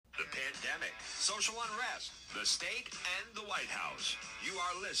pandemic, social unrest, the state, and the White House. You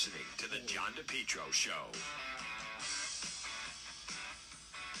are listening to The John DePetro Show.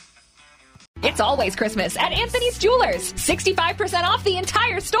 It's always Christmas at Anthony's Jewelers. 65% off the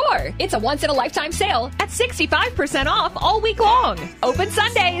entire store. It's a once-in-a-lifetime sale at 65% off all week long. Open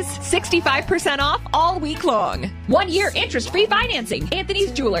Sundays. 65% off all week long. 1 year interest-free financing.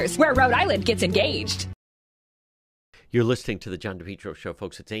 Anthony's Jewelers, where Rhode Island gets engaged. You're listening to The John DePetro Show,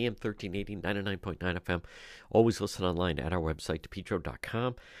 folks. It's AM 1380, 99.9 FM. Always listen online at our website,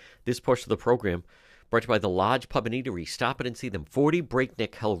 depetro.com. This portion of the program brought to you by the Lodge Pub and Eatery. Stop it and see them. 40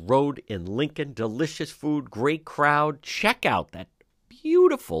 Breakneck Hill Road in Lincoln. Delicious food, great crowd. Check out that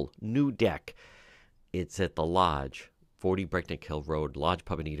beautiful new deck. It's at the Lodge, 40 Breakneck Hill Road, Lodge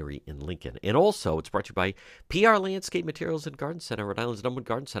Pub and Eatery in Lincoln. And also, it's brought to you by PR Landscape Materials and Garden Center, Rhode Island's #1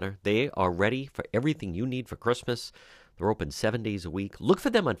 garden center. They are ready for everything you need for Christmas. They're open 7 days a week. Look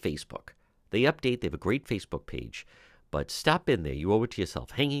for them on Facebook. They update. They have a great Facebook page. But stop in there. You owe it to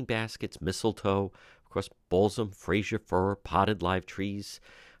yourself. Hanging baskets, mistletoe, of course, balsam, Fraser fir, potted live trees,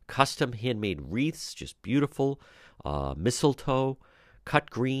 custom handmade wreaths, just beautiful, mistletoe, cut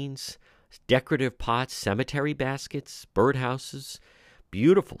greens, decorative pots, cemetery baskets, birdhouses,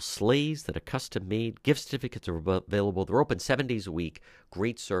 beautiful sleighs that are custom made. Gift certificates are available. They're open 7 days a week.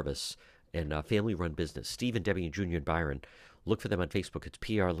 Great service and family-run business. Steve and Debbie and Junior and Byron. Look for them on Facebook. It's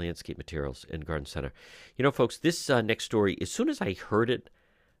PR Landscape Materials and Garden Center. You know, folks, this next story, as soon as I heard it,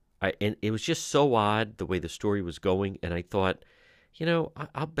 and it was just so odd the way the story was going, and I thought, you know,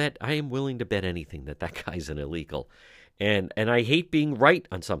 I am willing to bet anything that guy's an illegal. And I hate being right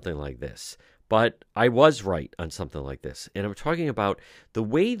on something like this, but I was right on something like this. And I'm talking about the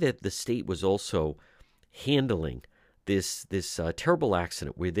way that the state was also handling this terrible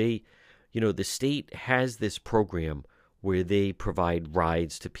accident where they, you know, the state has this program where they provide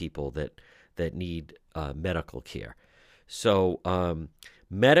rides to people that need medical care. So,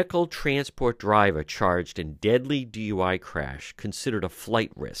 medical transport driver charged in deadly DUI crash considered a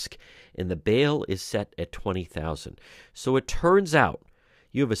flight risk, and the bail is set at $20,000. So it turns out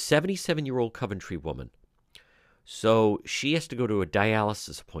you have a 77-year-old Coventry woman. So she has to go to a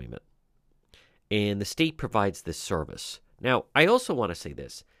dialysis appointment, and the state provides this service. Now, I also want to say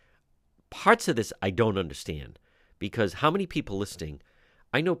this. Parts of this I don't understand, because how many people listening,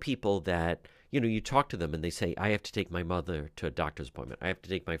 I know people that, you know, you talk to them and they say, I have to take my mother to a doctor's appointment. I have to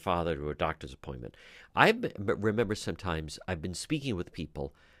take my father to a doctor's appointment. I remember sometimes I've been speaking with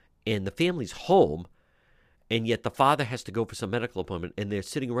people and the family's home, and yet the father has to go for some medical appointment, and they're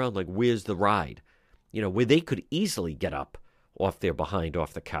sitting around like, where's the ride? You know, where they could easily get up off their behind,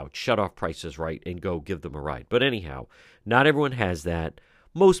 off the couch, shut off Price is Right, and go give them a ride. But anyhow, not everyone has that.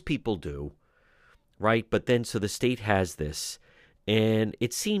 Most people do, right? But then, so the state has this. And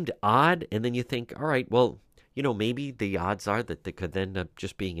it seemed odd, and then you think, all right, well, you know, maybe the odds are that there could end up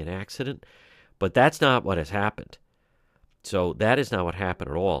just being an accident, but that's not what has happened. So that is not what happened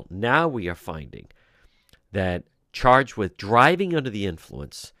at all. Now we are finding that charged with driving under the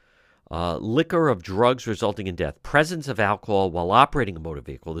influence, liquor of drugs resulting in death, presence of alcohol while operating a motor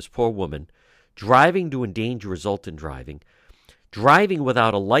vehicle, this poor woman, driving to endanger result in driving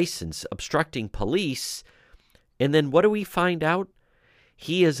without a license, obstructing police. And then what do we find out?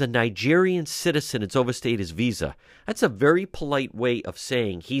 He is a Nigerian citizen. It's overstayed his visa. That's a very polite way of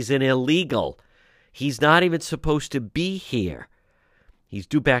saying he's an illegal. He's not even supposed to be here. He's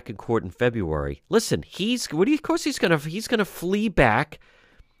due back in court in February. Listen, of course he's gonna flee back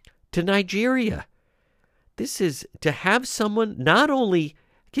to Nigeria. This is to have someone not only,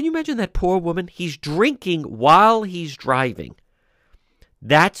 can you imagine that poor woman? He's drinking while he's driving.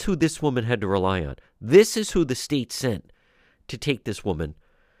 That's who this woman had to rely on. This is who the state sent to take this woman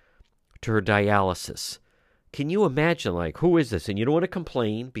to her dialysis. Can you imagine, like, who is this? And you don't want to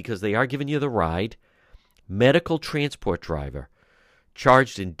complain because they are giving you the ride. Medical transport driver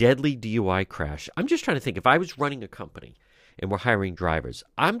charged in deadly DUI crash. I'm just trying to think, if I was running a company and we're hiring drivers,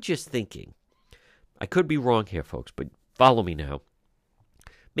 I'm just thinking, I could be wrong here, folks, but follow me now.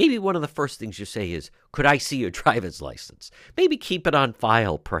 Maybe one of the first things you say is, could I see your driver's license? Maybe keep it on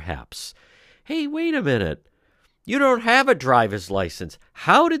file, perhaps. Hey, wait a minute. You don't have a driver's license.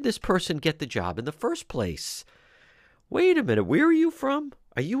 How did this person get the job in the first place? Wait a minute. Where are you from?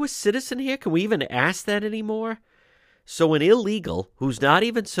 Are you a citizen here? Can we even ask that anymore? So an illegal who's not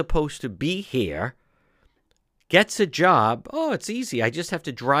even supposed to be here gets a job. Oh, it's easy. I just have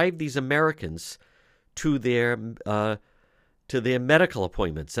to drive these Americans to their medical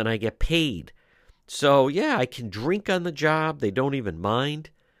appointments, and I get paid. So, yeah, I can drink on the job. They don't even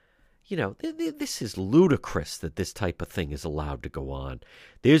mind. this is ludicrous that this type of thing is allowed to go on.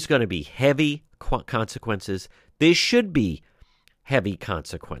 There's going to be heavy consequences. There should be heavy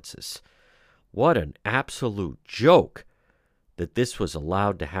consequences. What an absolute joke that this was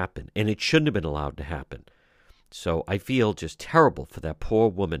allowed to happen, and it shouldn't have been allowed to happen. So I feel just terrible for that poor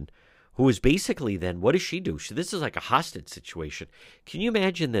woman who is basically then, what does she do? This is like a hostage situation. Can you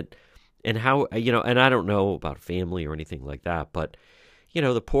imagine that? And how, and I don't know about family or anything like that, but,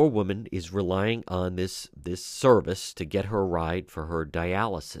 the poor woman is relying on this service to get her a ride for her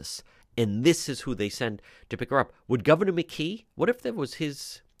dialysis. And this is who they send to pick her up. Would Governor McKee, what if that was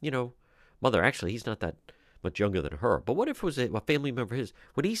his, mother? Actually, he's not that much younger than her. But what if it was a family member of his?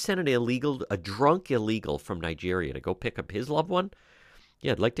 Would he send a drunk illegal from Nigeria to go pick up his loved one?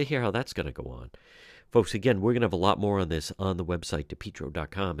 Yeah, I'd like to hear how that's going to go on. Folks, again, we're going to have a lot more on this on the website,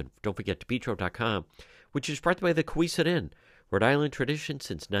 DePietro.com. And don't forget, DePietro.com, which is brought by the Coeusett Inn, Rhode Island tradition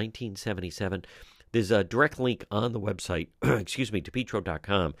since 1977. There's a direct link on the website,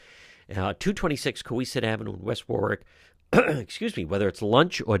 DePietro.com, 226 Coeusett Avenue in West Warwick. Whether it's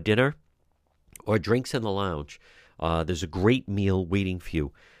lunch or dinner or drinks in the lounge, there's a great meal waiting for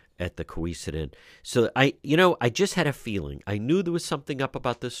you at the Coeusett Inn. So I just had a feeling. I knew there was something up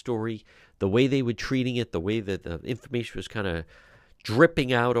about this story, the way they were treating it, the way that the information was kind of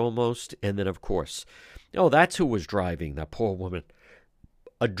dripping out almost. And then, of course, that's who was driving, that poor woman.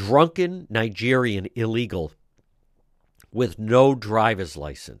 A drunken Nigerian illegal with no driver's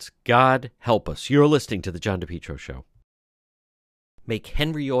license. God help us. You're listening to The John DePietro Show. Make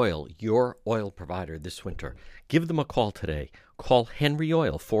Henry Oil your oil provider this winter. Give them a call today. Call Henry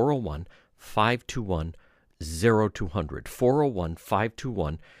Oil,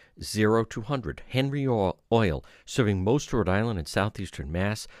 401-521-0200. 401-521-0200. Henry Oil, serving most Rhode Island and southeastern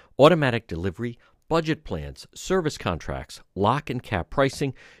Mass. Automatic delivery, budget plans, service contracts, lock and cap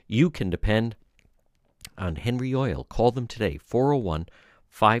pricing. You can depend on Henry Oil. Call them today,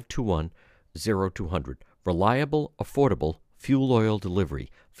 401-521-0200. Reliable, affordable fuel oil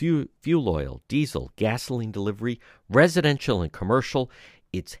delivery, fuel oil, diesel, gasoline delivery, residential and commercial.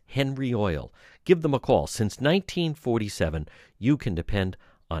 It's Henry Oil. Give them a call. Since 1947, you can depend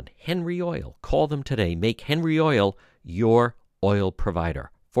on Henry Oil. Call them today. Make Henry Oil your oil provider.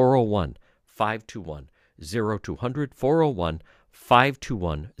 401-521-0200.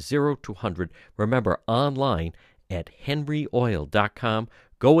 401-521-0200. Remember, online at henryoil.com.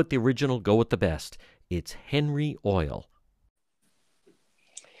 Go with the original. Go with the best. It's Henry Oil.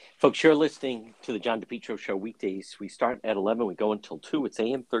 Folks, you're listening to the John DePietro Show weekdays. We start at 11. We go until 2. It's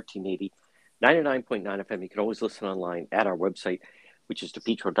AM 1380, 99.9 FM. You can always listen online at our website, which is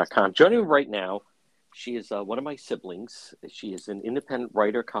DePietro.com. Joining me right now, she is one of my siblings. She is an independent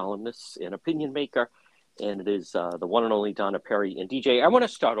writer, columnist, and opinion maker, and it is the one and only Donna Perry. And DJ, I want to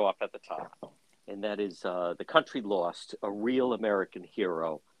start off at the top, and that is The Country Lost, a real American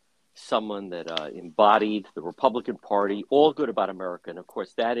hero. Someone that embodied the Republican Party, all good about America. And, of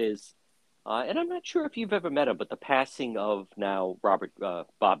course, that is, and I'm not sure if you've ever met him, but the passing of now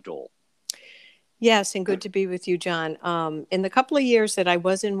Bob Dole. Yes, and good to be with you, John. In the couple of years that I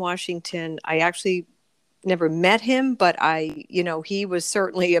was in Washington, I actually never met him, but he was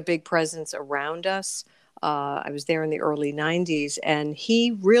certainly a big presence around us. I was there in the early 90s, and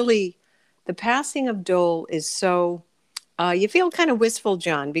the passing of Dole is so... you feel kind of wistful,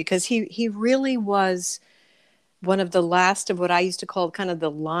 John, because he really was one of the last of what I used to call kind of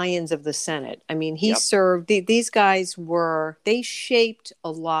the lions of the Senate. I mean, he served, these guys they shaped a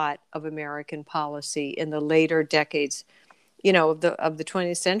lot of American policy in the later decades, of the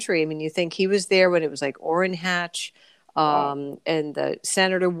 20th century. I mean, you think he was there when it was like Orrin Hatch and the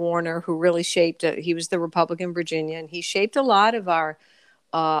Senator Warner, who really shaped, he was the Republican Virginia, and he shaped a lot of our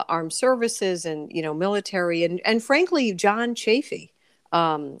armed services and, military. And frankly, John Chafee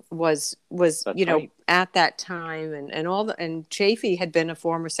was right. At that time and Chafee had been a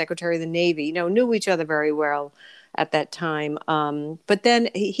former Secretary of the Navy, knew each other very well at that time. But then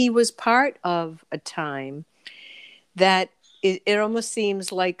he was part of a time that it almost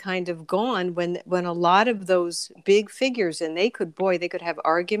seems like kind of gone when a lot of those big figures, and they could have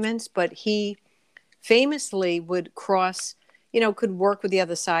arguments, but he famously would could work with the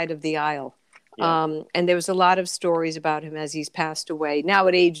other side of the aisle. Yeah. And there was a lot of stories about him as he's passed away, now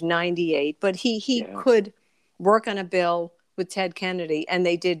at age 98. But he could work on a bill with Ted Kennedy, and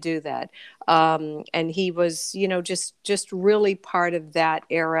they did do that. And he was, just really part of that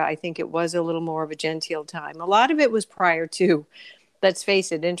era. I think it was a little more of a genteel time. A lot of it was prior to, let's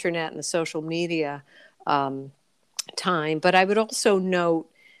face it, internet and the social media time. But I would also note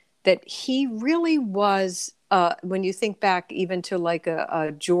that he really was... when you think back even to like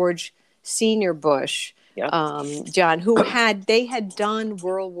a George Senior Bush, John, they had done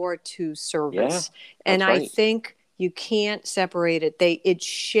World War II service. And I think you can't separate it. It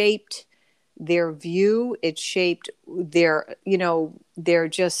shaped their view. It shaped their, their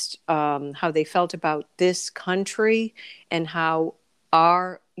just how they felt about this country and how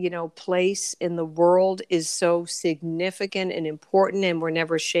our, place in the world is so significant and important. And we're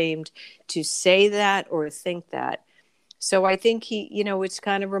never ashamed to say that or think that. So I think it's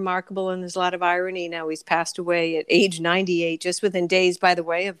kind of remarkable, and there's a lot of irony now. He's passed away at age 98, just within days, by the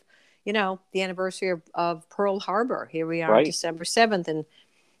way, of, the anniversary of Pearl Harbor. Here we are, December 7th. And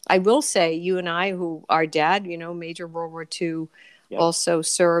I will say, you and I, who our dad, Major World War II, also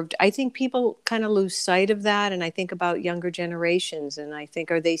served. I think people kind of lose sight of that. And I think about younger generations. And I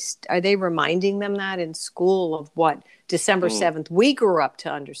think, are they reminding them that in school of what December 7th, we grew up to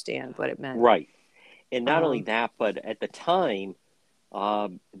understand what it meant. Right. And not only that, but at the time,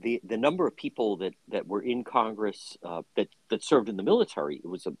 the number of people that were in Congress that served in the military, it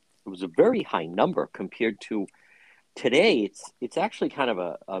was a very high number compared to today. It's actually kind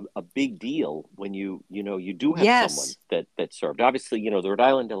of a big deal when you do have someone that served. Obviously, the Rhode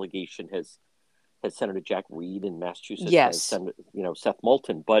Island delegation has Senator Jack Reed, and Massachusetts has Seth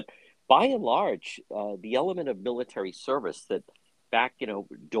Moulton. But by and large, the element of military service that back,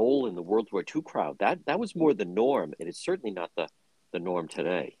 Dole in the World War II crowd, that was more the norm. It is certainly not the norm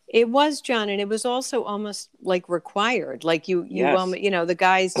today. It was, John, and it was also almost like required. Like the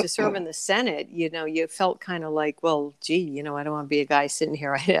guys to serve in the Senate, you felt kind of like, well, gee, I don't want to be a guy sitting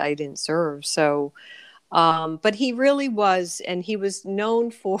here. I didn't serve. So, but he really was, and he was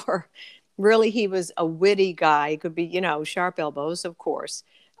known for, he was a witty guy. He could be, sharp elbows, of course.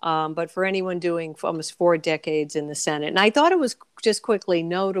 But for anyone doing almost 4 decades in the Senate. And I thought it was just quickly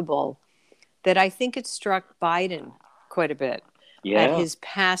notable that I think it struck Biden quite a bit at his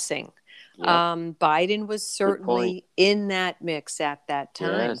passing. Biden was certainly in that mix at that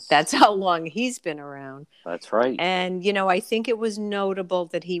time. Yes. That's how long he's been around. That's right. And, I think it was notable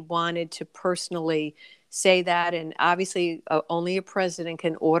that he wanted to personally say that. And obviously only a president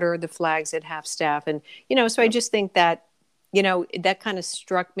can order the flags at half staff. And, so I just think that, that kind of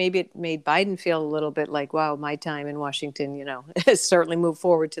struck, maybe it made Biden feel a little bit like, wow, my time in Washington, has certainly moved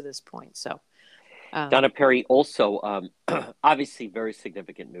forward to this point. So, Donna Perry, also, obviously very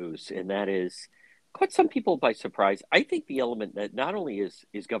significant news, and that is caught some people by surprise. I think the element that not only is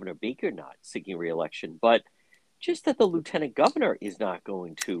Governor Baker not seeking re-election, but just that the lieutenant governor is not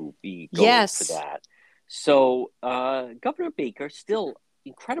going to be going for that. So Governor Baker still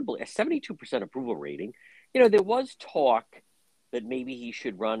incredibly, a 72% approval rating. There was talk that maybe he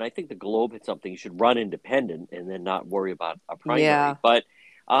should run. I think the Globe had something. He should run independent and then not worry about a primary. Yeah. But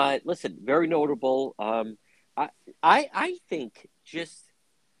listen, very notable. I think I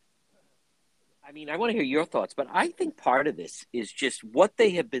want to hear your thoughts, but I think part of this is just what they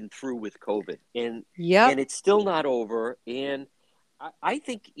have been through with COVID, and it's still not over. And I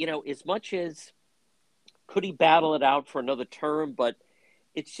think, as much as could he battle it out for another term, but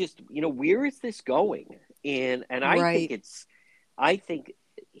it's just, where is this going? And I think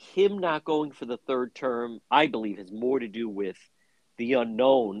him not going for the third term, I believe, has more to do with the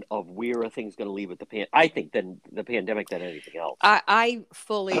unknown of where are things going to leave with than the pandemic than anything else. I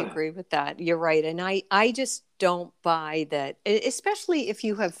fully agree with that. You're right. And I just don't buy that, especially if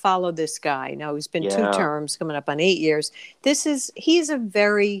you have followed this guy. Now, he's been 2 terms, coming up on 8 years.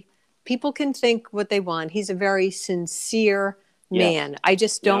 People can think what they want. He's a very sincere man. I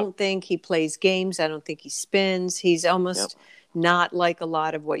just don't think he plays games. I don't think he spins. He's almost not like a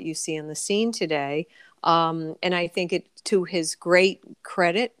lot of what you see on the scene today. And I think it to his great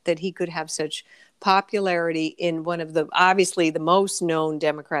credit that he could have such popularity in one of obviously the most known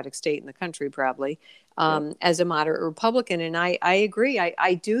Democratic state in the country, probably, as a moderate Republican. And I agree.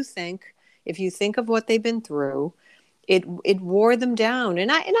 I do think if you think of what they've been through, it wore them down. And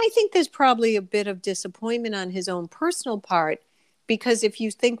I think there's probably a bit of disappointment on his own personal part, because if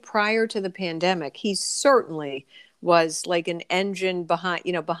you think prior to the pandemic, he certainly was like an engine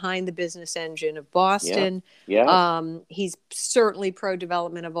behind the business engine of Boston. He's certainly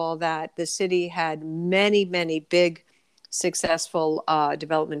pro-development of all that. The city had many, many big, successful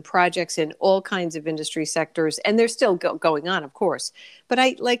development projects in all kinds of industry sectors, and they're still going on, of course. But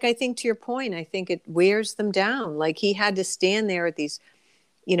I think to your point, I think it wears them down. Like, he had to stand there at these,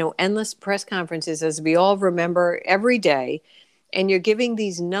 endless press conferences, as we all remember, every day. And you're giving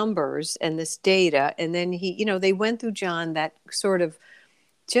these numbers and this data. And then they went through, John, that sort of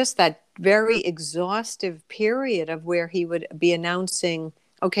just that very exhaustive period of where he would be announcing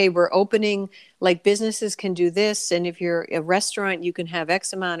okay, we're opening, like businesses can do this. And if you're a restaurant, you can have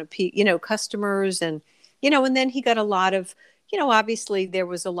X amount of, customers. And, and then he got a lot of, obviously there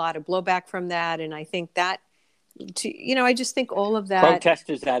was a lot of blowback from that. And I think that, I just think all of that.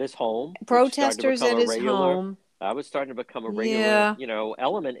 Protesters at his home. Protesters at his home. That was starting to become a regular, Yeah.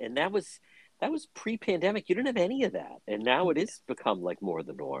 element. And that was pre-pandemic. You didn't have any of that. And now it has become like more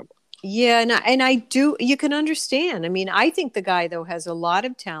the norm. Yeah, and I do, you can understand. I mean, I think the guy though has a lot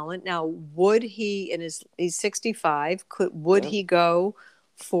of talent. Now, would he he's 65, would he go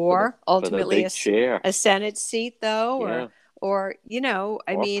for ultimately a Senate seat though, Yeah. or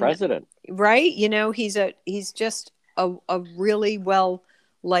I mean, president. Right? He's just a really well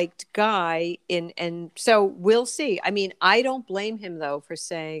liked guy and so we'll see. I mean, I don't blame him though for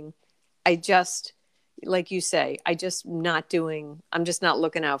saying, like you say, I'm just not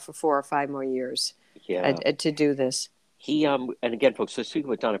looking out for 4 or 5 more years to do this. He, and again, folks, so speaking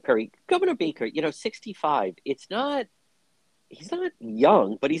with Donna Perry, Governor Baker, 65, he's not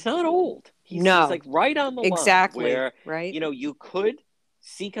young, but he's not old. He's like right on the line where, right. You could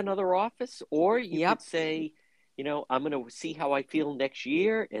seek another office or you could say, I'm going to see how I feel next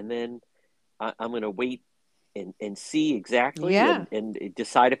year. And then I'm going to wait and see exactly and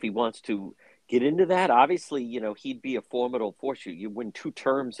decide if he wants to get into that. Obviously, he'd be a formidable force. You win 2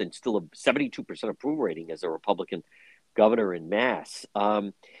 terms and still a 72% approval rating as a Republican governor in Mass.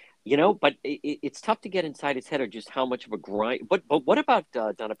 But it's tough to get inside his head of just how much of a grind. But what about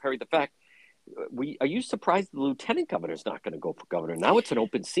Donna Perry? The fact, are you surprised the lieutenant governor is not going to go for governor? Now it's an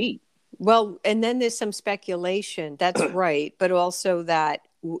open seat. Well, and then there's some speculation. That's right. But also that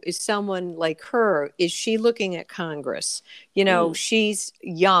is someone like her, is she looking at Congress? She's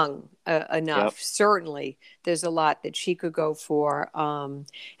young enough. Yep. Certainly, there's a lot that she could go for. And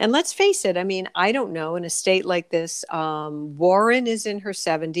let's face it. I mean, I don't know. In a state like this, Warren is in her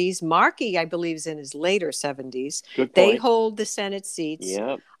 70s. Markey, I believe, is in his later 70s. Good point. They hold the Senate seats.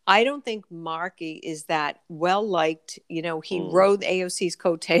 Yeah. I don't think Markey is that well liked. He rode AOC's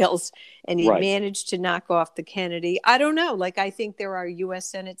coattails and he managed to knock off the Kennedy. I don't know. Like, I think there are U.S.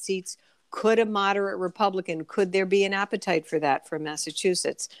 Senate seats. Could a moderate Republican, could there be an appetite for that from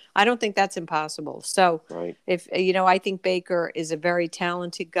Massachusetts? I don't think that's impossible. So if, I think Baker is a very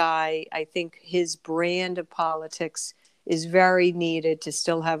talented guy. I think his brand of politics is very needed to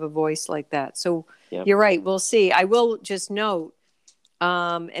still have a voice like that. So you're right. We'll see. I will just note,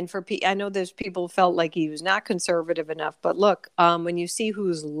 and I know there's people who felt like he was not conservative enough, but look, when you see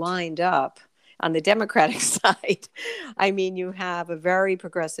who's lined up on the Democratic side, I mean, you have a very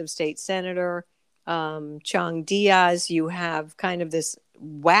progressive state senator, Chung Diaz. You have kind of this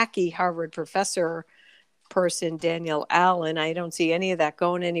wacky Harvard professor person, Daniel Allen. I don't see any of that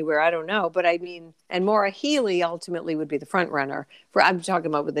going anywhere. I don't know. But I mean, and Maura Healey ultimately would be the front runner I'm talking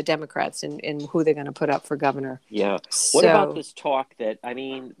about with the Democrats and who they're going to put up for governor. Yeah. What about this talk that, I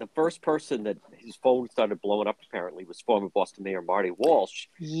mean, the first person that his phone started blowing up apparently was former Boston Mayor Marty Walsh.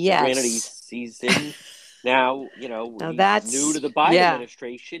 Yes. Granted, he's in now, he's new to the Biden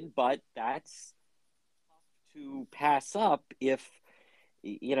administration, but that's to pass up if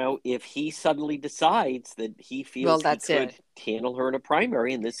he suddenly decides that he feels he could handle her in a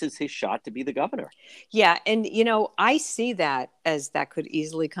primary and this is his shot to be the governor. Yeah. And, I see that as that could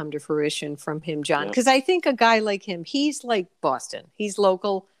easily come to fruition from him, John, because I think a guy like him, he's like Boston. He's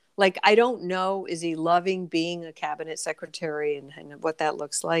local. Like, I don't know, is he loving being a cabinet secretary and what that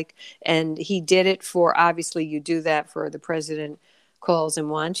looks like? And he did it obviously you do that for the president calls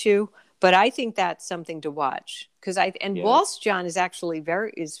and wants you. But I think that's something to watch because Walsh, John, is actually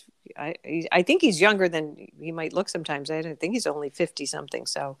I think he's younger than he might look sometimes. I don't think he's only 50 something.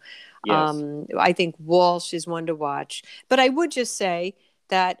 So I think Walsh is one to watch. But I would just say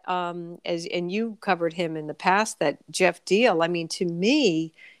that and you covered him in the past, that Jeff Deal, I mean, to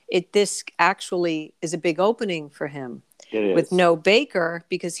me, this actually is a big opening for him with no Baker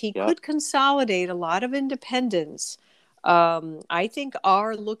because he could consolidate a lot of independents. I think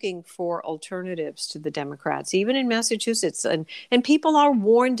are looking for alternatives to the Democrats, even in Massachusetts. And people are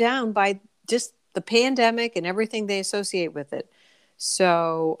worn down by just the pandemic and everything they associate with it.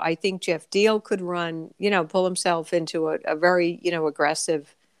 So I think Jeff Deal could run, pull himself into a very,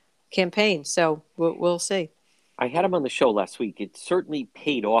 aggressive campaign. So we'll see. I had him on the show last week. It certainly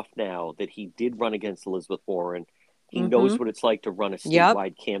paid off now that he did run against Elizabeth Warren. He knows what it's like to run a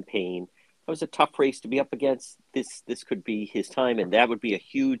statewide campaign. It was a tough race to be up against. This could be his time, and that would be a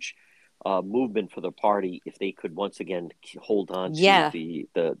huge movement for the party if they could once again hold on to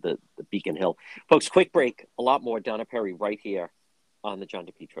the Beacon Hill. Folks, quick break. A lot more Donna Perry right here on the John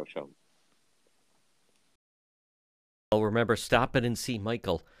DePietro Show. Well, remember, stop in and see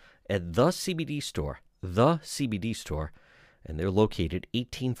Michael at the CBD store, and they're located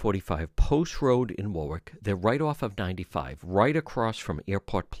 1845 Post Road in Warwick. They're right off of 95, right across from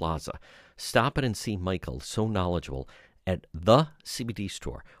Airport Plaza. Stop in and see Michael, so knowledgeable, at the CBD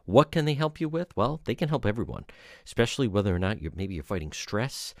store. What can they help you with? Well, they can help everyone, especially whether or not maybe you're fighting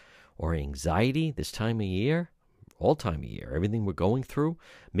stress or anxiety this time of year. All time of year, everything we're going through.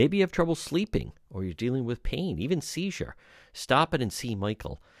 Maybe you have trouble sleeping or you're dealing with pain, even seizure. Stop it and see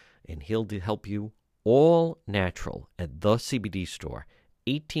Michael, and he'll help you. All natural at the CBD store,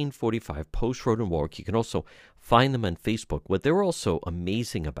 1845 Post Road in Warwick. You can also find them on Facebook. What they're also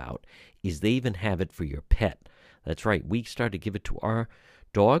amazing about is they even have it for your pet. That's right. We started to give it to our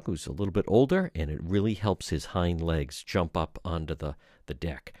dog, who's a little bit older, and it really helps his hind legs jump up onto the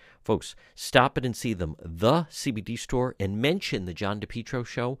deck. Folks, stop it and see them, the CBD store, and mention the John DePietro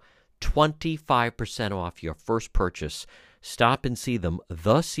Show, 25% off your first purchase. Stop and see them,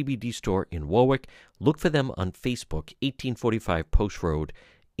 the CBD store in Warwick. Look for them on Facebook, 1845 Post Road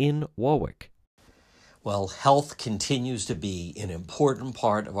in Warwick. Well, health continues to be an important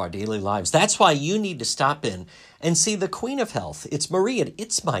part of our daily lives. That's why you need to stop in and see the Queen of Health. It's Marie at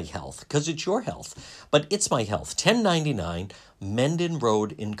It's My Health, because it's your health. But It's My Health, 1099 Mendon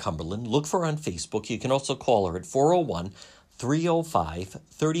Road in Cumberland. Look for her on Facebook. You can also call her at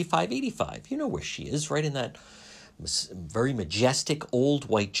 401-305-3585. You know where she is, right in that very majestic old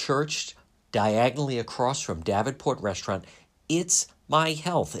white church diagonally across from Davenport Restaurant. It's My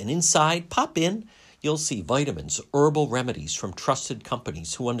Health. And inside, pop in. You'll see vitamins, herbal remedies from trusted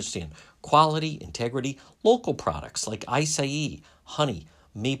companies who understand quality, integrity, local products like acai, honey,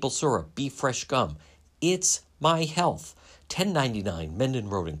 maple syrup, beef fresh gum. It's My Health. 1099 Mendon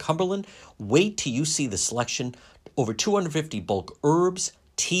Road in Cumberland. Wait till you see the selection. Over 250 bulk herbs,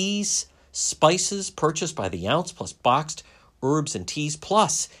 teas, spices purchased by the ounce, plus boxed herbs and teas,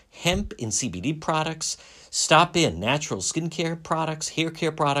 plus hemp and CBD products. Stop in. Natural skincare products, hair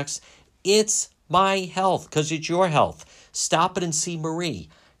care products. It's My Health, because it's your health. Stop it and see Marie,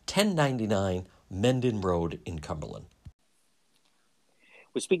 1099 Mendon Road in Cumberland.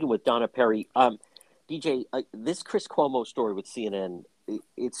 We're speaking with Donna Perry. DJ, this Chris Cuomo story with CNN,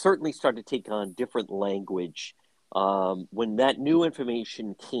 it certainly started to take on different language when that new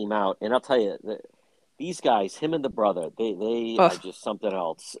information came out. And I'll tell you, these guys, him and the brother, they are just something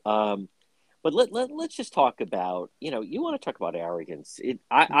else. But let's just talk about, you want to talk about arrogance.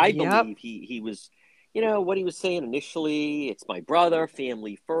 I believe he was, what he was saying initially, it's my brother,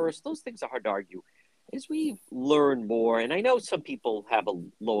 family first. Those things are hard to argue. As we learn more, and I know some people have a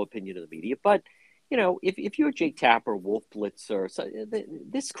low opinion of the media, but, if you're Jake Tapper, Wolf Blitzer,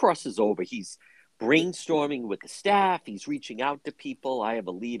 this crosses over. He's brainstorming with the staff. He's reaching out to people. I have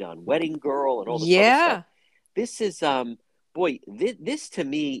a lead on Wedding Girl and all this other stuff. This is... Boy, this to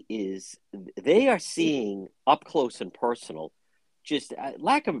me is, they are seeing up close and personal, just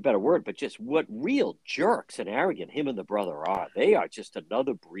lack of a better word, but just what real jerks and arrogant him and the brother are. They are just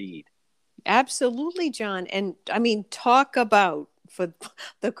another breed. Absolutely, John. And I mean, talk about for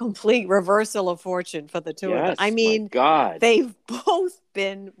the complete reversal of fortune for the two of them. I mean, my God. They've both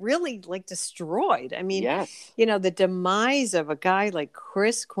been really destroyed. I mean, the demise of a guy like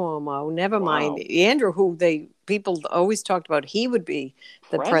Chris Cuomo, never mind Andrew, who people always talked about he would be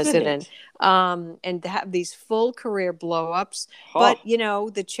the president, and to have these full career blow-ups. But,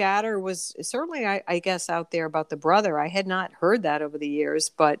 the chatter was certainly, I guess, out there about the brother. I had not heard that over the years,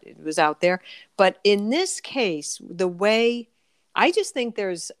 but it was out there. But in this case, the way... I just think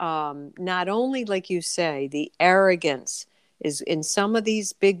there's not only, like you say, the arrogance is in some of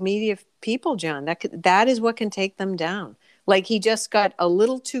these big media people, John. That is what can take them down. Like, he just got a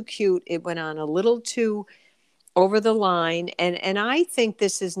little too cute. It went on a little too over the line. And I think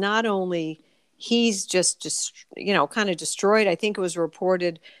this is not only he's just kind of destroyed. I think it was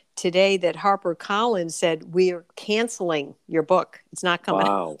reported today that HarperCollins said, we're canceling your book. It's not coming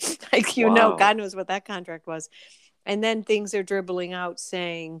out. God knows what that contract was. And then things are dribbling out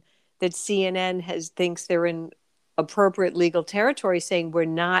saying that CNN thinks they're in appropriate legal territory, saying we're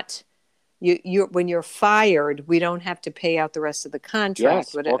not. When you're fired, we don't have to pay out the rest of the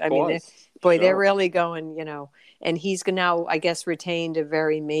contract. Yes, they're really going, And he's now, I guess, retained a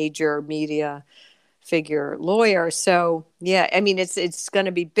very major media figure lawyer. So it's going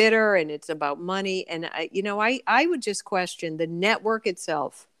to be bitter, and it's about money. And I would just question the network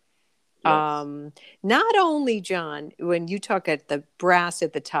itself. Yes. Not only, John, when you talk at the brass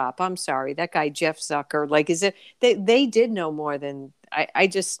at the top, I'm sorry, that guy Jeff Zucker, they did know more than I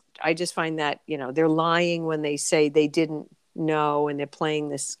just find that, they're lying when they say they didn't know, and they're playing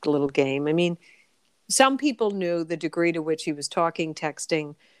this little game. I mean, some people knew the degree to which he was talking,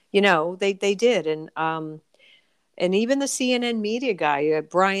 texting. You know, they did, and even the CNN media guy,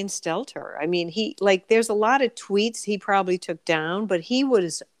 Brian Stelter. I mean, he like there's a lot of tweets he probably took down, but he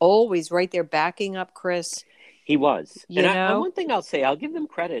was always right there backing up Chris. He was. You know, one thing I'll say, I'll give them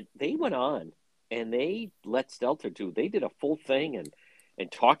credit. They went on and they let Stelter do. They did a full thing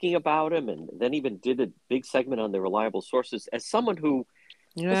and talking about him, and then even did a big segment on the reliable sources. As someone who,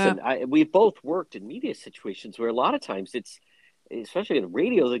 listen, we've both worked in media situations where a lot of times it's, especially in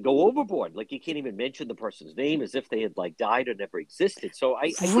radio, they go overboard. Like you can't even mention the person's name as if they had like died or never existed. So I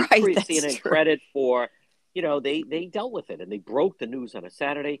give CNN credit for, you know, they dealt with it and they broke the news on a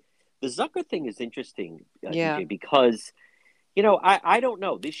Saturday. The Zucker thing is interesting, DJ, because, you know, I don't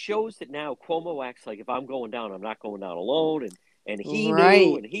know. This shows that now Cuomo acts like if I'm going down, I'm not going down alone. And he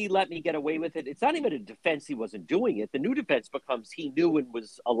knew and he let me get away with it. It's not even a defense he wasn't doing it. The new defense becomes he knew and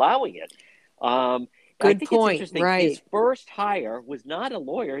was allowing it. Good point. It's interesting. His first hire was not a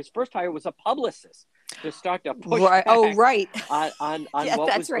lawyer. His first hire was a publicist to start to push back on what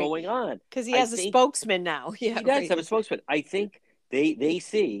was going on. Because he has a spokesman now. Yeah, he does have a spokesman. I think they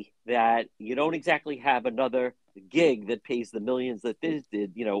see that you don't exactly have another gig that pays the millions that this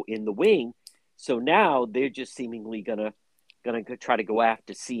did, you know, in the wing. So now they're just seemingly gonna try to go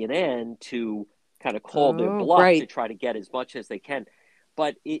after CNN to kind of call their bluff to try to get as much as they can.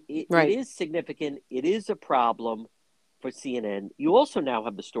 But it is significant. It is a problem for CNN. You also now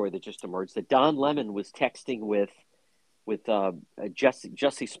have the story that just emerged that Don Lemon was texting with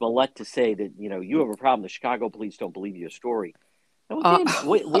Jussie Smollett to say that, you know, you have a problem. The Chicago police don't believe your story.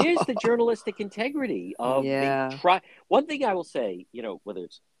 Where's the journalistic integrity of one thing I will say, you know, whether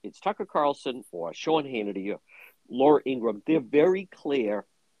it's Tucker Carlson or Sean Hannity or Laura Ingraham, they're very clear.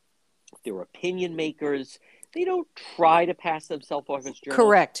 They're opinion makers. They don't try to pass themselves off as journalists.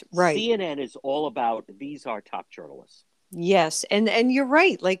 Correct. Right. CNN is all about these are top journalists. Yes, and you're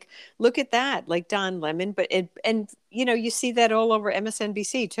right. Like, look at that, like Don Lemon, and you know, you see that all over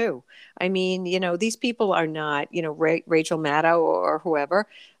MSNBC too. I mean, you know, these people are not, you know, Rachel Maddow or whoever.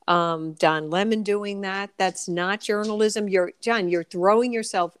 Don Lemon doing that. That's not journalism. You're throwing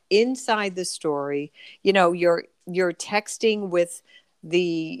yourself inside the story. You know, you're texting with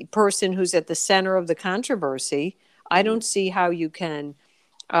the person who's at the center of the controversy. I don't see how you can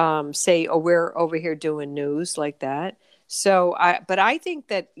say, oh, we're over here doing news like that. So but I think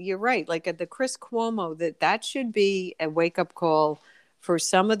that you're right. Like at the Chris Cuomo, that should be a wake up call for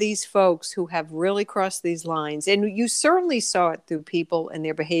some of these folks who have really crossed these lines. And you certainly saw it through people and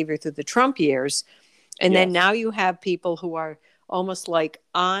their behavior through the Trump years. And then now you have people who are almost like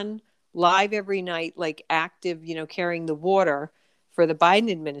on live every night, like active, you know, carrying the water for the Biden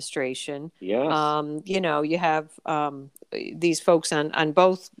administration. Yeah. You know, you have these folks on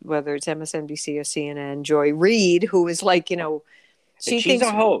both, whether it's MSNBC or CNN, Joy Reid, who is like, you know, she's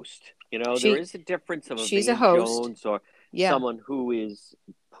a host. You know, there is a difference of she's a host. Jones or someone who is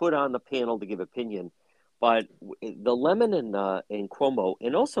put on the panel to give opinion. But the Lemon and Cuomo,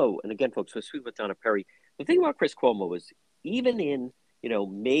 and also, and again, folks, we're speaking with Donna Perry. The thing about Chris Cuomo is even in, you know,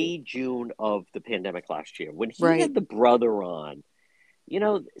 May, June of the pandemic last year, when he had the brother on, you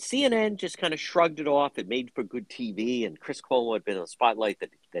know, CNN just kind of shrugged it off. It made for good TV, and Chris Cuomo had been in the spotlight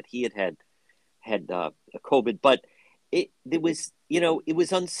that he had COVID, but it was, you know, it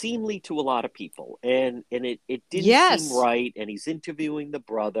was unseemly to a lot of people, and it didn't seem right. And he's interviewing the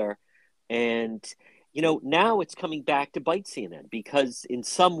brother, and you know, now it's coming back to bite CNN because in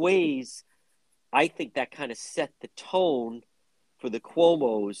some ways, I think that kind of set the tone for the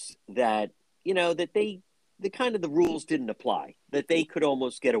Cuomos that, you know, that the rules didn't apply, that they could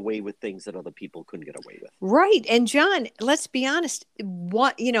almost get away with things that other people couldn't get away with. Right. And John, let's be honest,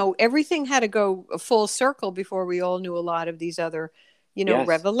 everything had to go a full circle before we all knew a lot of these other, you know,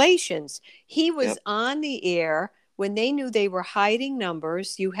 revelations. He was on the air when they knew they were hiding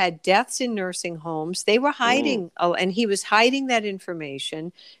numbers. You had deaths in nursing homes. They were hiding, and he was hiding that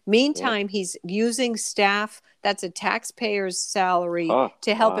information. Meantime, he's using staff, that's a taxpayer's salary,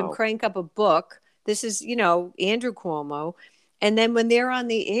 to help him crank up a book. This is, you know, Andrew Cuomo. And then when they're on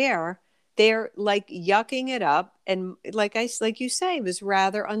the air, they're like yucking it up. And like you say, it was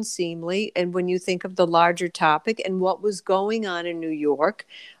rather unseemly. And when you think of the larger topic and what was going on in New York,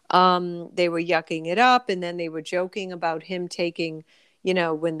 they were yucking it up. And then they were joking about him taking, you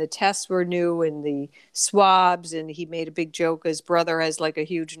know, when the tests were new and the swabs, and he made a big joke, his brother has like a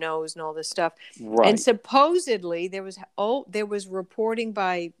huge nose and all this stuff. Right. And supposedly there was reporting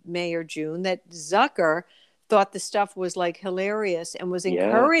by May or June that Zucker thought the stuff was like hilarious and was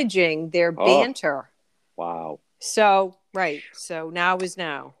encouraging their banter. Wow. So Right. So now is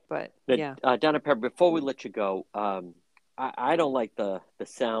now. But yeah. Donna Perry, before we let you go, I don't like the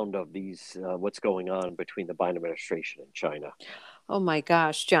sound of these what's going on between the Biden administration and China. Oh my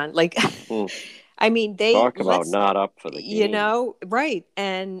gosh, John. Like, Hmm. I mean, Talk about not up for the game. Right.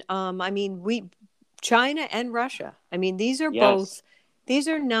 And I mean, China and Russia. I mean, these are Yes. these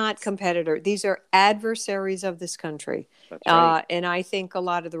are not competitors. These are adversaries of this country. That's right. And I think a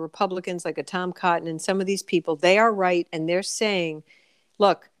lot of the Republicans, like a Tom Cotton and some of these people, they are right. And they're saying,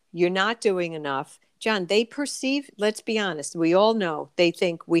 look, you're not doing enough. John, they perceive, let's be honest, we all know, they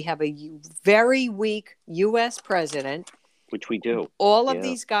think we have a very weak U.S. president. Which we do. All of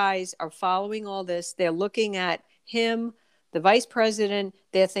these guys are following all this. They're looking at him, the vice president.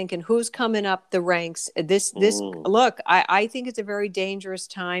 They're thinking, who's coming up the ranks? Look, I think it's a very dangerous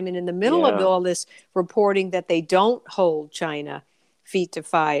time. And in the middle of all this reporting that they don't hold China feet to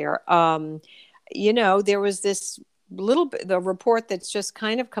fire, there was this the report that's just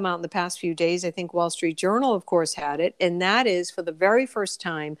kind of come out in the past few days. I think Wall Street Journal, of course, had it. And that is, for the very first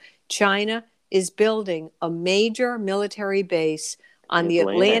time, China is building a major military base on the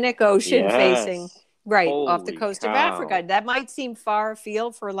Atlantic Ocean facing off the coast of Africa. That might seem far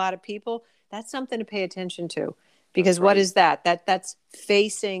afield for a lot of people. That's something to pay attention to, because what is that? That's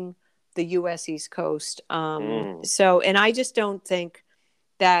facing the U.S. East Coast. So, and I just don't think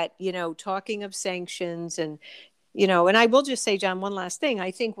that, talking of sanctions and I will just say, John, one last thing.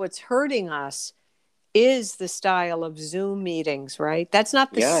 I think what's hurting us is the style of Zoom meetings, right? That's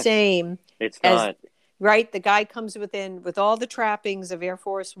not the same. It's not. Right? The guy comes with all the trappings of Air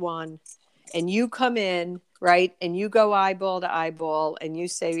Force One, and you come in, right? And you go eyeball to eyeball, and you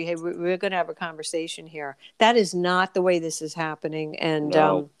say, hey, we're going to have a conversation here. That is not the way this is happening. And,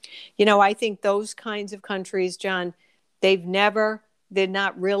 I think those kinds of countries, John, they're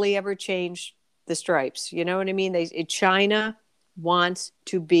not really ever changed the stripes. You know what I mean? China wants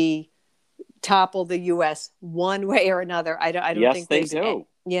to topple the U.S. one way or another. I don't think they do.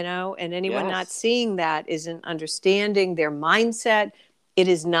 And anyone not seeing that isn't understanding their mindset. It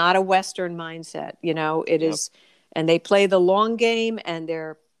is not a Western mindset. It is, and they play the long game, and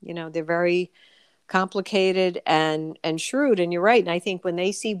they're very complicated and shrewd. And you're right. And I think when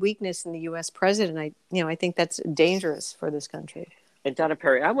they see weakness in the U.S. president, I think that's dangerous for this country. And Donna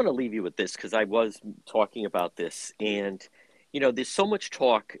Perry, I want to leave you with this, because I was talking about this, and there's so much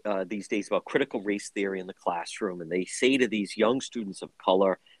talk these days about critical race theory in the classroom, and they say to these young students of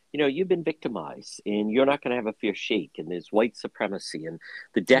color, you've been victimized, and you're not going to have a fair shake, and there's white supremacy, and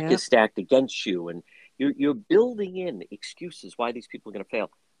the deck is stacked against you, and you're building in excuses why these people are going to fail.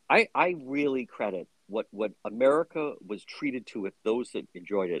 I really credit what America was treated to, if those that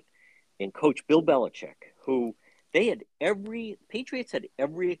enjoyed it, and Coach Bill Belichick, who Patriots had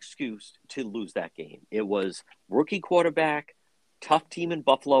every excuse to lose that game. It was rookie quarterback, tough team in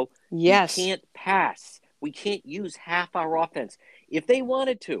Buffalo. Yes. We can't pass. We can't use half our offense. If they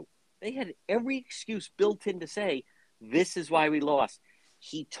wanted to, they had every excuse built in to say, this is why we lost.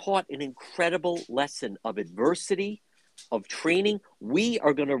 He taught an incredible lesson of adversity, of training. We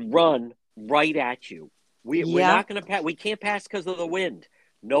are going to run right at you. We're not going to pass. We can't pass because of the wind.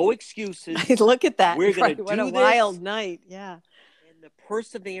 No excuses. Look at that. We're going to do what a this. Wild night. Yeah. And the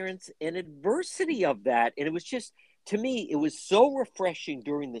perseverance and adversity of that. And it was just, to me, it was so refreshing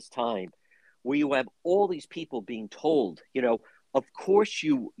during this time where you have all these people being told, of course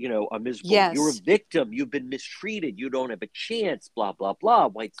you are miserable. Yes. You're a victim. You've been mistreated. You don't have a chance, blah, blah, blah,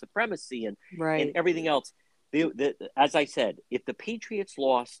 white supremacy and everything else. As I said, if the Patriots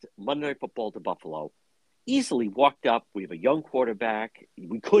lost Monday Night Football to Buffalo, easily walked up. We have a young quarterback.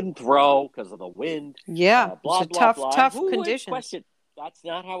 We couldn't throw because of the wind. Yeah, blah, it's blah, tough Who conditions. Question? That's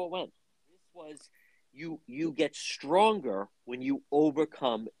not how it went. This was you get stronger when you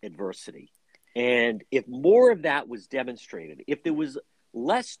overcome adversity. And if more of that was demonstrated, if there was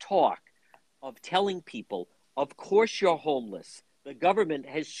less talk of telling people, of course you're homeless, the government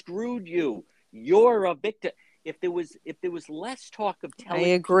has screwed you, you're a victim. If there was less talk of telling, I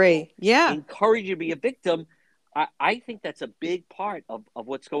agree. People, encourage you to be a victim, I think that's a big part of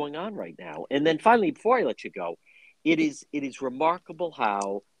what's going on right now. And then finally, before I let you go, it is remarkable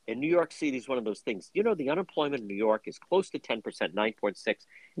how, and New York City is one of those things. The unemployment in New York is close to 10%, 9.6.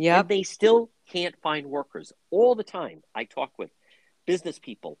 Yeah, and they still can't find workers. All the time, I talk with business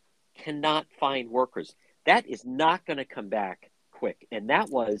people, cannot find workers. That is not going to come back quick, and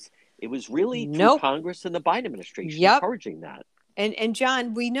it was really through Congress and the Biden administration encouraging that. And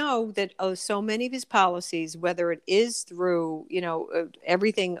John, we know that so many of his policies, whether it is through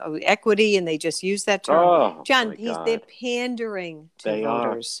everything equity, and they just use that term. John, they're pandering to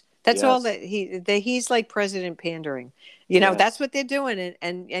voters. That's all that he's like President pandering. That's Yes. what they're doing.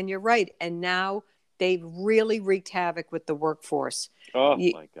 And you're right. And now they've really wreaked havoc with the workforce. Oh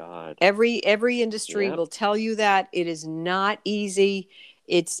my God. Every industry will tell you that it is not easy.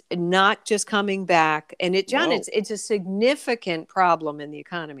 It's not just coming back. And John, it's a significant problem in the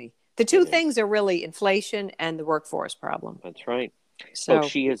economy. The two things are really inflation and the workforce problem. That's right. So Folks,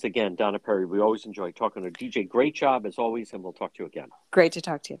 she is, again, Donna Perry. We always enjoy talking to her. DJ, great job as always, and we'll talk to you again. great to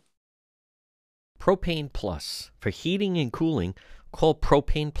talk to you. Propane Plus. For heating and cooling, call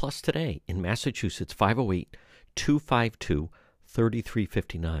Propane Plus today in Massachusetts,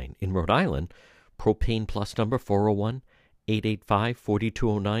 508-252-3359. In Rhode Island, Propane Plus number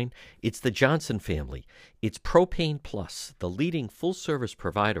 401-885-4209. It's the Johnson family. It's Propane Plus, the leading full-service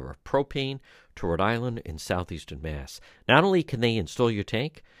provider of propane to Rhode Island and southeastern Mass. Not only can they install your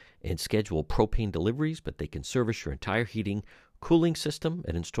tank and schedule propane deliveries, but they can service your entire heating, cooling system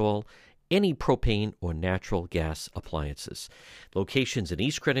and install any propane or natural gas appliances. Locations in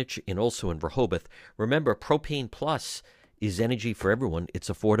East Greenwich and also in Rehoboth. Remember, Propane Plus is energy for everyone. It's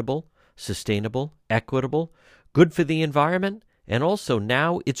affordable, sustainable, equitable, good for the environment, and also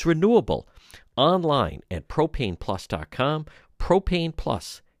now it's renewable. Online at propaneplus.com. Propane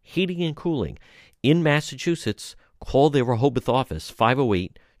Plus, heating and cooling. In Massachusetts, call their Rehoboth office,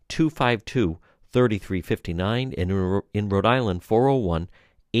 508-252-3359, and in Rhode Island,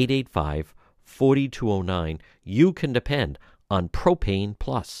 401-885-4209. You can depend on Propane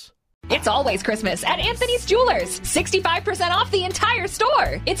Plus. It's always Christmas at Anthony's Jewelers. 65% off the entire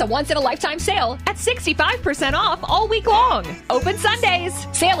store. It's a once-in-a-lifetime sale at 65% off all week long. Open Sundays.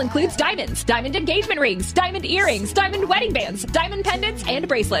 Sale includes diamonds, diamond engagement rings, diamond earrings, diamond wedding bands, diamond pendants, and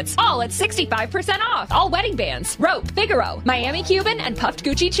bracelets. All at 65% off. All wedding bands, rope, Figaro, Miami Cuban, and puffed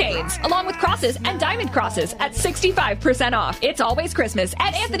Gucci chains, along with crosses and diamond crosses at 65% off. It's always Christmas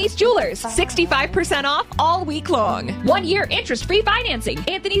at Anthony's Jewelers. 65% off all week long. 1 year interest-free financing.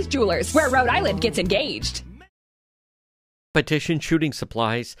 Anthony's Jewelers, where Rhode Island gets engaged. Competition Shooting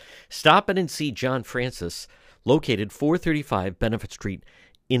Supplies. Stop in and see John Francis, located 435 Benefit Street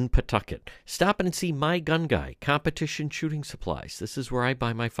in Pawtucket. Stop in and see my gun guy, Competition Shooting Supplies. This is where I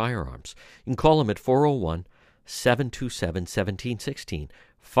buy my firearms. You can call him at 401-727-1716.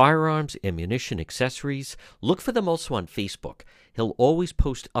 Firearms, ammunition, accessories. Look for them also on Facebook. He'll always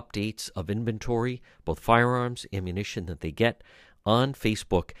post updates of inventory, both firearms, ammunition that they get on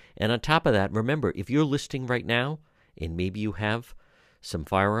Facebook. And on top of that, remember, if you're listing right now, and maybe you have some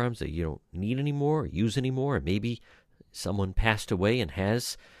firearms that you don't need anymore or use anymore, or maybe someone passed away and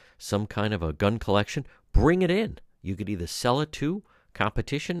has some kind of a gun collection, bring it in. You could either sell it to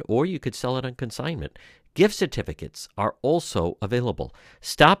competition or you could sell it on consignment. Gift certificates are also available.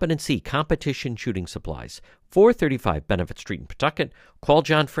 Stop in and see Competition Shooting Supplies, 435 Benefit Street in Pawtucket. Call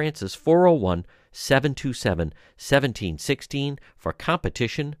John Francis, 401-727-1716 for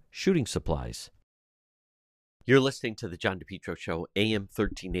Competition Shooting Supplies. You're listening to the John DePietro Show, AM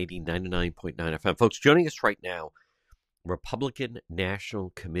 1380, 99.9 FM. Folks, joining us right now, Republican National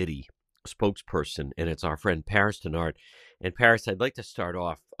Committee spokesperson, and it's our friend Paris Denard. And Paris, I'd like to start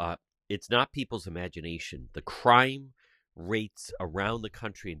off. It's not people's imagination. The crime rates around the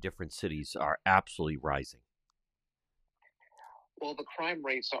country in different cities are absolutely rising. Well, the crime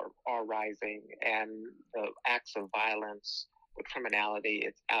rates are rising, and the acts of violence, the criminality,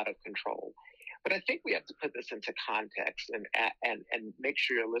 it's out of control. But I think we have to put this into context and make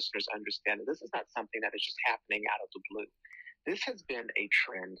sure your listeners understand that this is not something that is just happening out of the blue. This has been a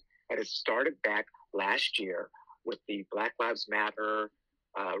trend that has started back last year with the Black Lives Matter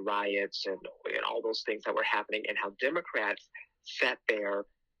riots and all those things that were happening, and how Democrats sat there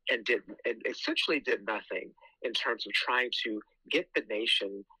and essentially did nothing in terms of trying to get the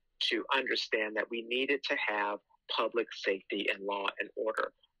nation to understand that we needed to have public safety and law and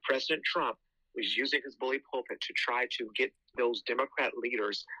order. President Trump was using his bully pulpit to try to get those Democrat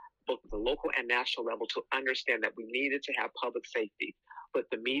leaders, both at the local and national level, to understand that we needed to have public safety. But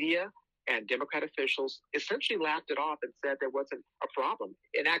the media and Democrat officials essentially laughed it off and said there wasn't a problem.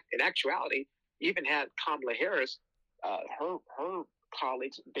 In actuality, even had Kamala Harris, her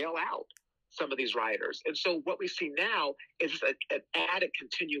colleagues bail out some of these rioters. And so what we see now is an added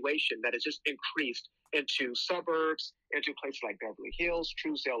continuation that has just increased into suburbs, into places like Beverly Hills,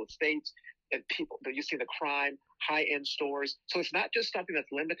 Truesdale Estates, and people, you see the crime, high-end stores. So it's not just something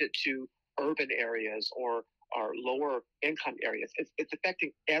that's limited to urban areas or lower income areas. It's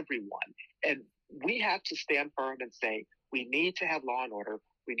affecting everyone. And we have to stand firm and say, we need to have law and order.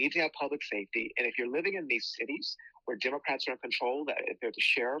 We need to have public safety. And if you're living in these cities where Democrats are in control, that if they're the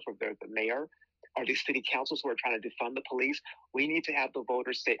sheriff or they're the mayor or these city councils who are trying to defund the police, we need to have the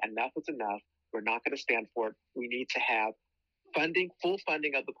voters say enough is enough. We're not going to stand for it. We need to have funding, full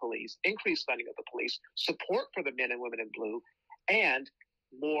funding of the police, increased funding of the police, support for the men and women in blue, and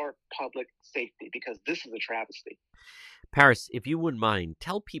more public safety, because this is a travesty. Paris, if you wouldn't mind,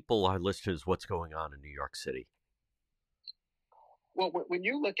 tell people, our listeners, what's going on in New York City. Well, when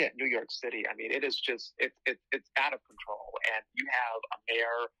you look at New York City, I mean, it is just, it's out of control. And you have a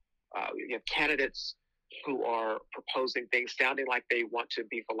mayor, you have candidates who are proposing things sounding like they want to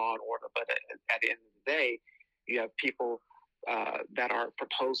be for law and order. But at the end of the day, you have people that are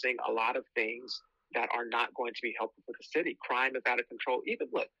proposing a lot of things that are not going to be helpful for the city. Crime is out of control. Even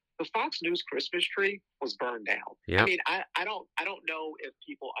look, the Fox News Christmas tree was burned down. Yep. I mean, I don't know if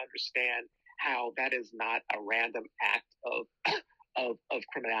people understand how that is not a random act of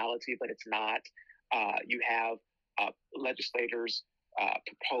criminality, but it's not. You have legislators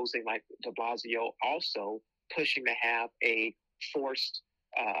proposing, like de Blasio, also pushing to have a forced,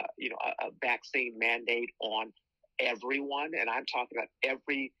 a vaccine mandate on everyone. And I'm talking about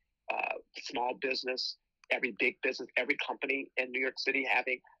every small business, every big business, every company in New York City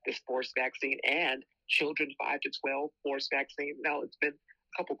having this forced vaccine, and children 5 to 12 forced vaccine. Now, it's been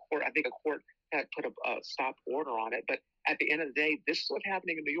a couple court, I think a court had put a stop order on it. But at the end of the day, this is what's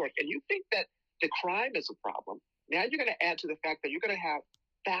happening in New York. And you think that the crime is a problem. Now you're going to add to the fact that you're going to have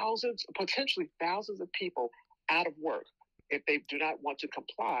potentially thousands of people out of work if they do not want to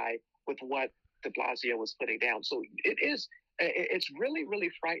comply with what de Blasio was putting down. So it's really, really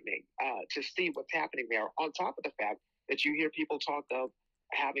frightening to see what's happening there, on top of the fact that you hear people talk of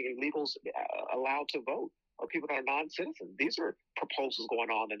having illegals allowed to vote, or people that are non-citizens. These are proposals going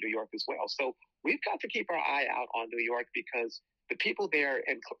on in New York as well. So we've got to keep our eye out on New York, because the people there,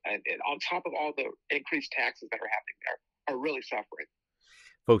 and on top of all the increased taxes that are happening there, are really suffering.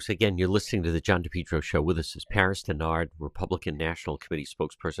 Folks, again, you're listening to the John DePietro Show. With us is Paris Denard, Republican National Committee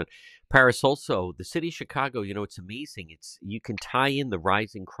spokesperson. Paris, also, the city of Chicago, it's amazing. You can tie in the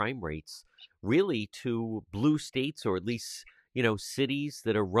rising crime rates really to blue states, or at least, cities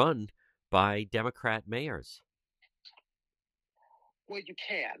that are run by Democrat mayors. Well, you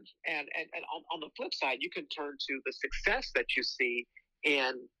can. And on the flip side, you can turn to the success that you see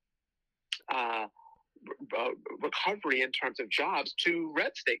in recovery in terms of jobs to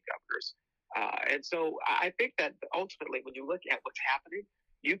red state governors. And so I think that ultimately, when you look at what's happening,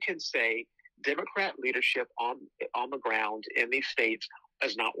 you can say Democrat leadership on the ground in these states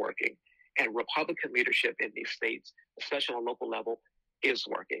is not working, and Republican leadership in these states, especially on a local level, is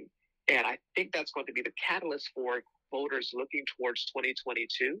working. And I think that's going to be the catalyst for voters looking towards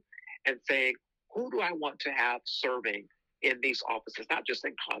 2022 and saying, who do I want to have serving in these offices, not just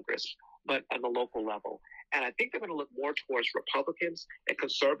in Congress, but on the local level. And I think they're going to look more towards Republicans and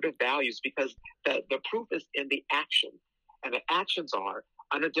conservative values, because the proof is in the action. And the actions are,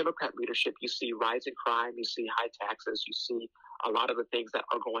 under Democrat leadership, you see rising crime, you see high taxes, you see a lot of the things that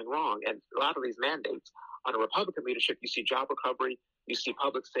are going wrong. And a lot of these mandates, under Republican leadership, you see job recovery, you see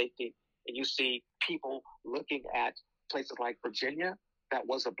public safety, and you see people looking at places like Virginia, that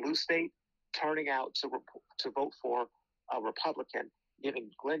was a blue state, turning out to vote for a Republican, giving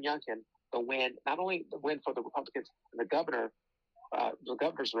Glenn Youngkin the win, not only the win for the Republicans and the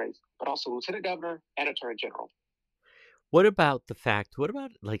governor's race, but also lieutenant governor and attorney general. What about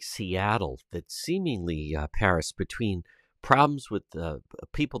like Seattle, that seemingly, Paris, between problems with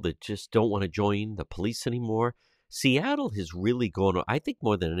people that just don't want to join the police anymore, Seattle has really gone, I think,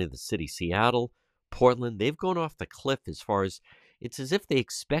 more than any of the cities. Seattle, Portland, they've gone off the cliff as far as, it's as if they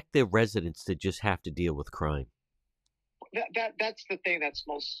expect their residents to just have to deal with crime. That's the thing that's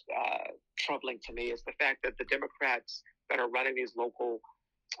most troubling to me, is the fact that the Democrats that are running these local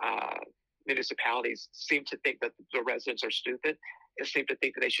municipalities seem to think that the residents are stupid, and seem to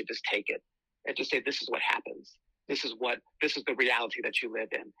think that they should just take it and just say, this is what happens. This is the reality that you live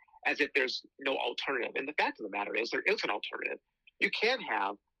in, as if there's no alternative. And the fact of the matter is, there is an alternative. You can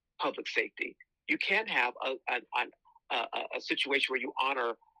have public safety. You can have a situation where you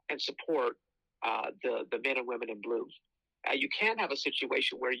honor and support the men and women in blue. You can have a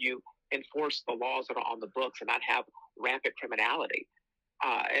situation where you enforce the laws that are on the books and not have rampant criminality.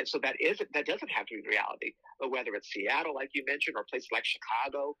 And so that doesn't have to be reality. But whether it's Seattle, like you mentioned, or places like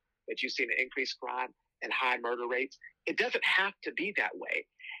Chicago, that you've seen an increased crime and high murder rates, it doesn't have to be that way.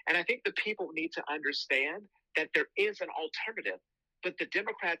 And I think the people need to understand that there is an alternative. But the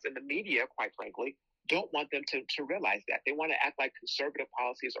Democrats and the media, quite frankly, don't want them to realize that. They want to act like conservative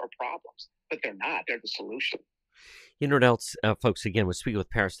policies are problems, but they're not. They're the solution. You know what else, folks? Again, we're speaking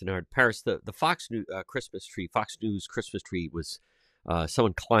with Paris Denard. Paris, the Fox News Christmas Christmas tree was,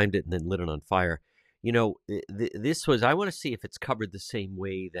 someone climbed it and then lit it on fire. This was, I want to see if it's covered the same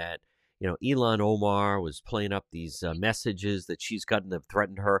way that, Elon Omar was playing up these messages that she's gotten that have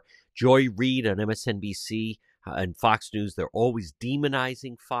threatened her. Joy Reid on MSNBC and Fox News, they're always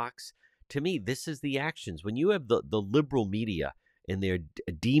demonizing Fox. To me, this is the actions. When you have the liberal media and they're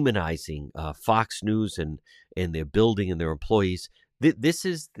demonizing Fox News and their building and their employees, this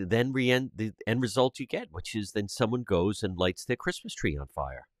is then the end result you get, which is then someone goes and lights their Christmas tree on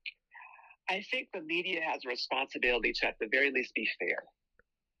fire. I think the media has a responsibility to, at the very least, be fair.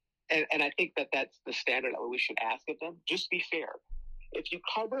 And I think that's the standard that we should ask of them. Just be fair. If you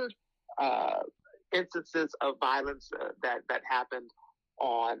covered instances of violence that happened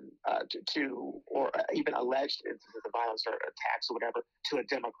on or even alleged instances of violence or attacks or whatever to a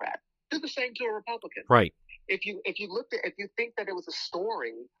Democrat, do the same to a Republican. Right. If you think that it was a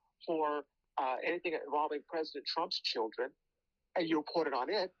story for anything involving President Trump's children, and you reported on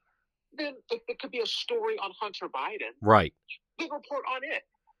it, then it could be a story on Hunter Biden. Right. Then report on it.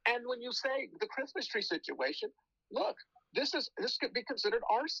 And when you say the Christmas tree situation, look, this could be considered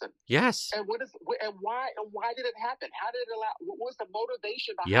arson. Yes. And why did it happen? How did it allow? What was the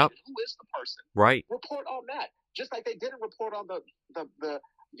motivation behind it? Who is the person? Right. Report on that. Just like they didn't report on the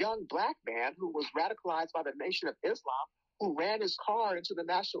young black man who was radicalized by the Nation of Islam, who ran his car into the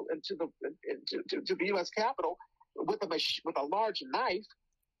U.S. Capitol with a large knife,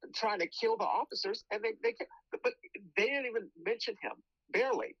 trying to kill the officers, and they didn't even mention him.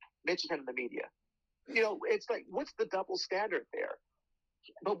 Barely mention him in the media. It's like, what's the double standard there?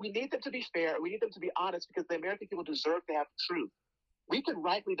 But we need them to be fair. We need them to be honest, because the American people deserve to have the truth. We can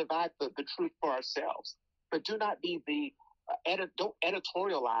rightly divide the truth for ourselves, but do not be don't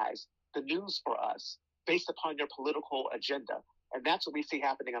editorialize the news for us based upon your political agenda. And that's what we see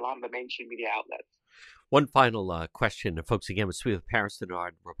happening in a lot of the mainstream media outlets. One final question, folks. Again, we're speaking with Paris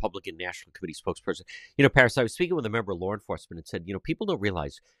Denard, Republican National Committee spokesperson. Paris, I was speaking with a member of law enforcement and said, people don't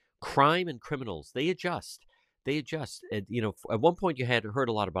realize crime and criminals, they adjust. And, at one point you had heard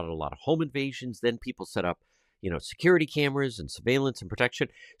a lot about a lot of home invasions. Then people set up, security cameras and surveillance and protection.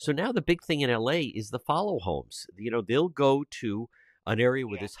 So now the big thing in L.A. is the follow homes. They'll go to an area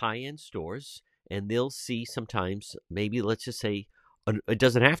with this high-end stores, and they'll see sometimes, maybe let's just say, it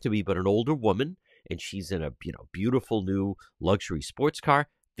doesn't have to be, but an older woman, and she's in a beautiful new luxury sports car.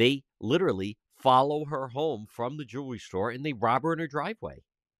 They literally follow her home from the jewelry store, and they rob her in her driveway.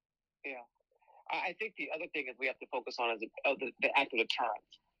 Yeah. I think the other thing is we have to focus on is the act of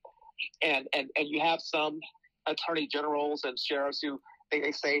deterrence. And you have some attorney generals and sheriffs who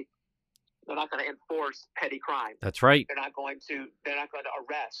they say they're not going to enforce petty crime. That's right. They're not going to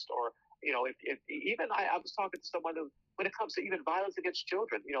arrest, or if even I was talking to someone who, when it comes to even violence against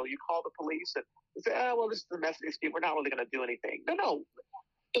children, you call the police and say, well, this is a domestic dispute, we're not really going to do anything. No.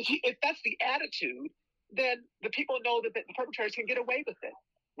 If that's the attitude, then the people know that the perpetrators can get away with it.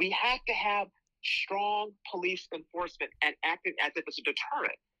 We have to have strong police enforcement and acting as if it's a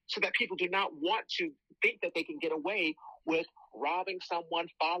deterrent, so that people do not want to think that they can get away with robbing someone,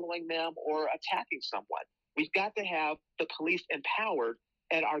 following them, or attacking someone. We've got to have the police empowered,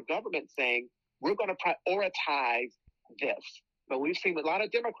 and our government saying, we're going to prioritize this. But we've seen with a lot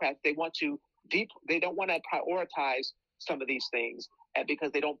of Democrats, they don't want to prioritize some of these things, and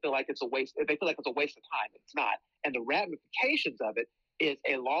because they don't feel like it's a waste. They feel like it's a waste of time. It's not. And the ramifications of it is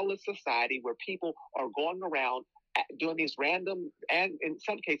a lawless society where people are going around doing these random and, in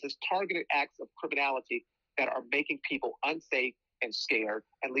some cases, targeted acts of criminality that are making people unsafe and scared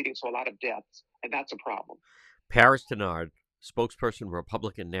and leading to a lot of deaths. And that's a problem. Paris Denard, spokesperson,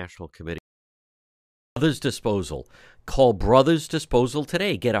 Republican National Committee. Brothers Disposal. Call Brothers Disposal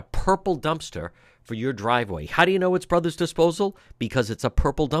today. Get a purple dumpster for your driveway. How do you know it's Brothers Disposal? Because it's a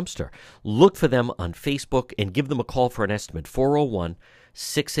purple dumpster. Look for them on Facebook and give them a call for an estimate.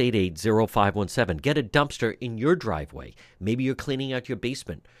 401-688-0517. Get a dumpster in your driveway. Maybe you're cleaning out your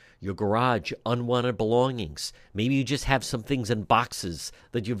basement, your garage, unwanted belongings. Maybe you just have some things in boxes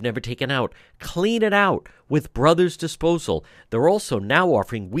that you've never taken out. Clean it out with Brothers Disposal. They're also now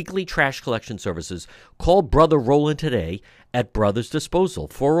offering weekly trash collection services. Call Brother Roland today at Brothers Disposal,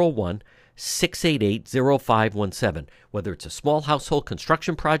 401-688-0517. Whether it's a small household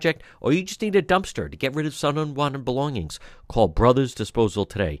construction project or you just need a dumpster to get rid of some unwanted belongings, call Brothers Disposal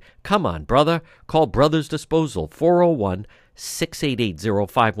today. Come on, brother. Call Brothers Disposal,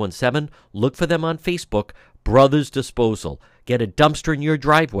 401-688-0517. Look for them on Facebook, Brothers Disposal. Get a dumpster in your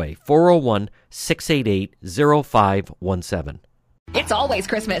driveway, 401-688-0517. It's always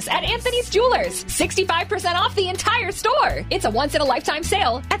Christmas at Anthony's Jewelers. 65% off the entire store. It's a once-in-a-lifetime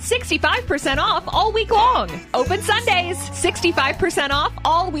sale at 65% off all week long. Open Sundays. 65% off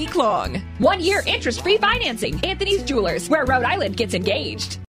all week long. 1 year interest-free financing. Anthony's Jewelers, where Rhode Island gets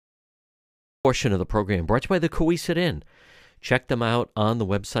engaged. Portion of the program brought to you by the Coesit Inn. Check them out on the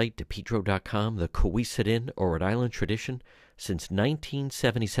website, depetro.com. The Coesit Inn, a Rhode Island tradition since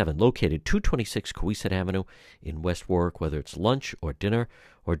 1977, located 226 Coesit Avenue in West Warwick. Whether it's lunch or dinner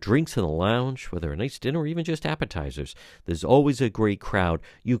or drinks in the lounge, whether a nice dinner or even just appetizers, there's always a great crowd.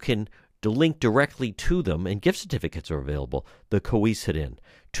 You can link directly to them, and gift certificates are available. The Coesit Inn,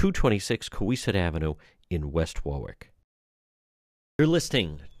 226 Coesit Avenue in West Warwick. You're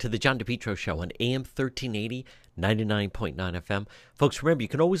listening to the John DePetro Show on AM 1380, 99.9 FM. Folks, remember, you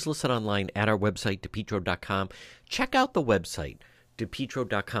can always listen online at our website, depetro.com. Check out the website,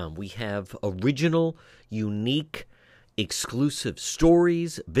 depetro.com. We have original, unique, exclusive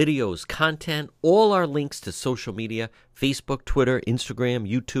stories, videos, content, all our links to social media, Facebook, Twitter,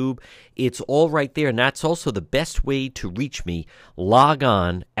 Instagram, YouTube. It's all right there, and that's also the best way to reach me. Log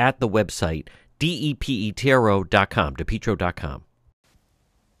on at the website, depetro.com, depetro.com.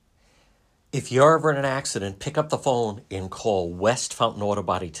 If you're ever in an accident, pick up the phone and call West Fountain Auto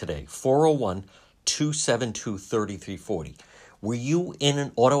Body today, 401-272-3340. Were you in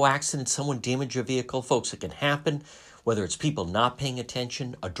an auto accident? Someone damaged your vehicle? Folks, it can happen, whether it's people not paying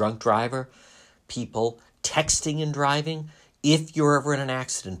attention, a drunk driver, people texting and driving. If you're ever in an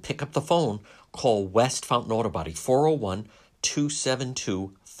accident, pick up the phone, call West Fountain Auto Body,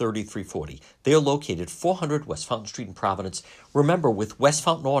 401-272-3340. They're located 400 West Fountain Street in Providence. Remember, with West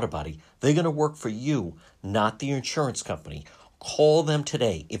Fountain Auto Body, they're going to work for you, not the insurance company. Call them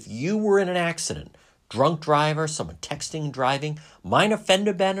today. If you were in an accident, drunk driver, someone texting and driving, minor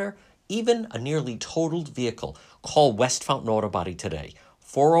fender bender, even a nearly totaled vehicle, call West Fountain Auto Body today,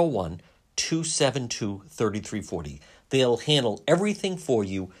 401-272-3340. They'll handle everything for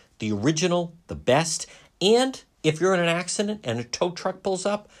you, the original, the best, and if you're in an accident and a tow truck pulls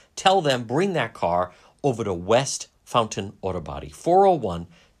up, tell them bring that car over to West Fountain Auto Body,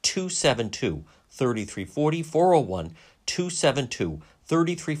 401-272-3340,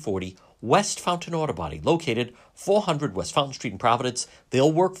 401-272-3340, West Fountain Auto Body, located 400 West Fountain Street in Providence.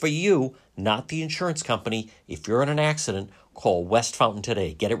 They'll work for you, not the insurance company. If you're in an accident, call West Fountain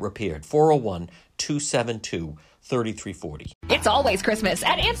today. Get it repaired, 401-272-3340. It's always Christmas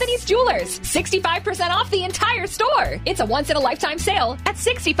at Anthony's Jewelers. 65% off the entire store. It's a once-in-a-lifetime sale at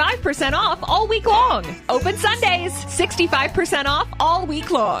 65% off all week long. Open Sundays. 65% off all week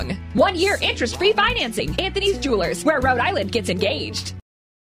long. 1 year interest-free financing. Anthony's Jewelers, where Rhode Island gets engaged.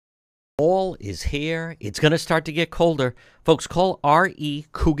 Fall is here. It's going to start to get colder. Folks, call R.E.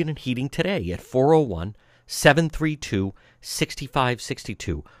 Coogan and Heating today at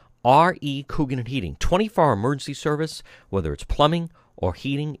 401-732-6562. R.E. Coogan and Heating, 24-hour emergency service, whether it's plumbing or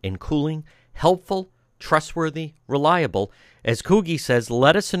heating and cooling, helpful, trustworthy, reliable. As Coogie says,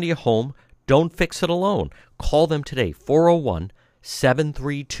 let us into your home. Don't fix it alone. Call them today,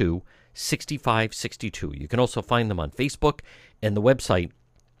 401-732-6562. You can also find them on Facebook and the website,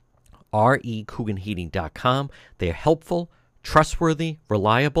 recooganheating.com. They're helpful, trustworthy,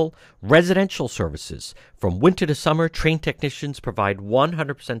 reliable, residential services. From winter to summer, trained technicians provide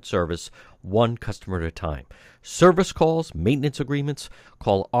 100% service, one customer at a time. Service calls, maintenance agreements,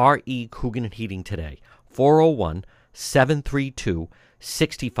 call R.E. Coogan and Heating today,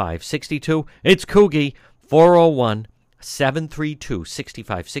 401-732-6562. It's Coogie,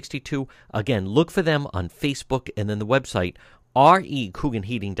 401-732-6562. Again, look for them on Facebook and then the website,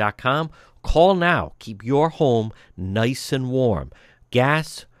 recooganheating.com. Call now. Keep your home nice and warm.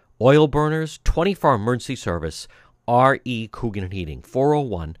 Gas, oil burners, 24-hour emergency service, R.E. Coogan and Heating,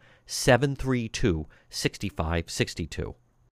 401-732-6562.